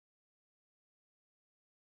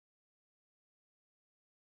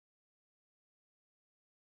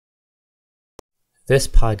This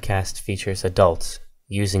podcast features adults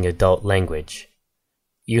using adult language.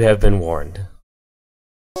 You have been warned.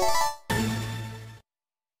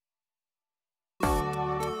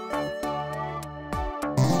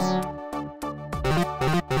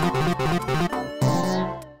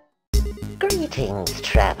 Greetings,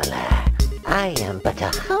 traveler. I am but a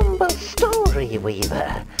humble story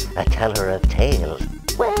weaver, a teller of tales.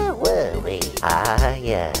 Where were we? Ah,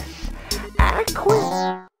 yes.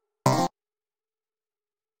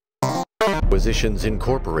 Acquisitions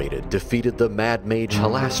Incorporated defeated the Mad Mage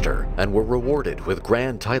Halaster and were rewarded with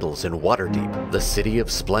grand titles in Waterdeep, the City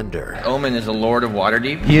of Splendor. Omin is a Lord of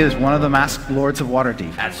Waterdeep? He is one of the masked lords of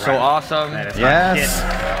Waterdeep. That's so awesome. That is yes.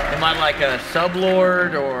 Am I like a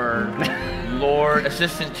sub-lord or lord,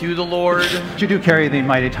 assistant to the lord? You do carry the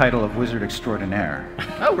mighty title of Wizard Extraordinaire.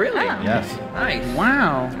 Oh, really? Oh. Yes. Nice.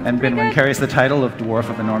 Wow. And Binwin carries the title of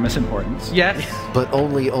Dwarf of Enormous Importance. Yes. But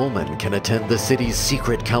only Omin can attend the city's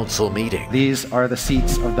secret council meeting. These are the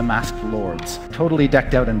seats of the masked lords, totally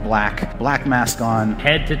decked out in black, black mask on.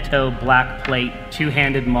 Head to toe, black plate,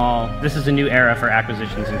 two-handed maul. This is a new era for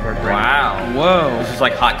Acquisitions Incorporated. Wow. Whoa. This is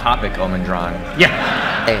like Hot Topic, Omin Dran.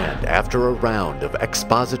 Yeah. And after a round of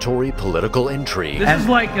expository political intrigue... This is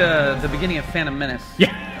like the beginning of Phantom Menace.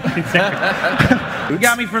 Yeah, exactly. You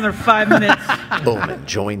got me for another 5 minutes. Omin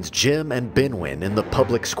joins Jim and Binwin in the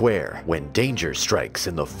public square when danger strikes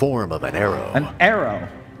in the form of an arrow. An arrow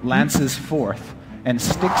lances forth and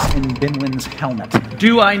sticks in Binwin's helmet.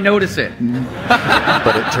 Do I notice it?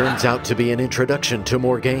 But it turns out to be an introduction to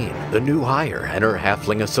Môrgæn, the new hire, and her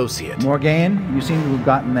halfling associate. Môrgæn, you seem to have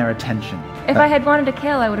gotten their attention. If I had wanted to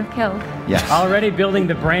kill, I would have killed. Yes. Already building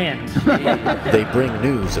the brand. They bring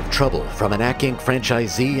news of trouble from an Inc.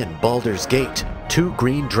 franchisee in Baldur's Gate. 2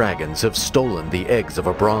 green dragons have stolen the eggs of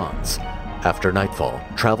a bronze. After nightfall,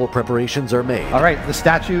 travel preparations are made. All right, the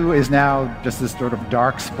statue is now just this sort of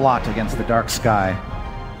dark splot against the dark sky.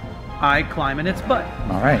 I climb in its butt.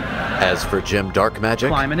 All right. As for Jim Darkmagic,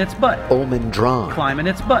 Climb in its butt. Omin Dran, Climb in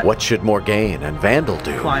its butt. what should Môrgæn and Vandal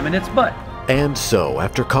do? Climb in its butt. And so,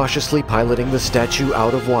 after cautiously piloting the statue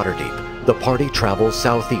out of Waterdeep, the party travels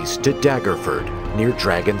southeast to Daggerford, near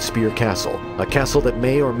Dragonspear Castle, a castle that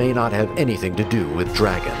may or may not have anything to do with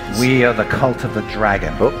dragons. We are the cult of the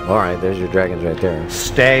dragon. Oh, alright, there's your dragons right there.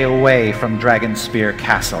 Stay away from Dragonspear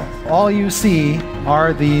Castle. All you see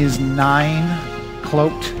are these 9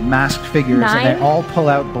 cloaked, masked figures, and they all pull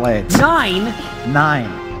out blades. 9?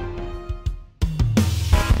 9.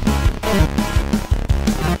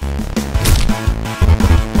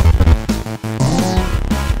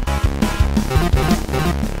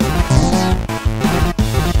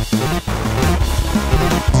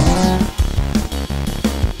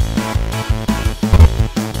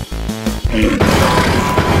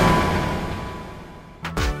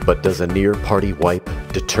 But does a near-party wipe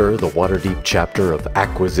deter the Waterdeep chapter of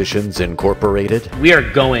Acquisitions Incorporated? We are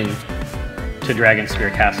going to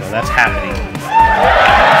Dragonspear Castle. That's happening.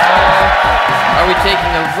 Are we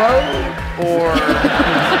taking a vote, or...?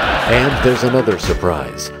 And there's another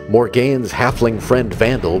surprise. Môrgæn's halfling friend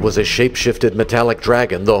Vandal was a shape-shifted metallic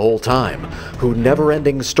dragon the whole time, who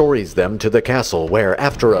never-ending stories them to the castle where,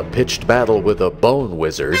 after a pitched battle with a bone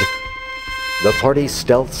wizard, the party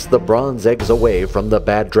stealths the bronze eggs away from the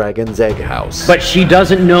bad dragon's egg house. But she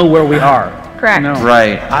doesn't know where we are. Correct. No.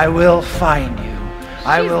 Right. I will find you.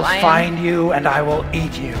 I will lying. find you and I will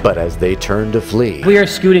eat you. But as they turn to flee, We are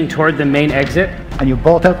scooting toward the main exit. And you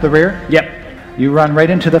bolt out the rear? Yep. You run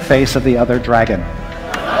right into the face of the other dragon.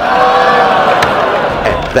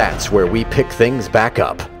 and that's where we pick things back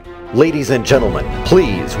up. Ladies and gentlemen,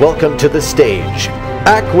 please welcome to the stage,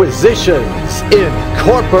 Acquisitions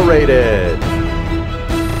Incorporated!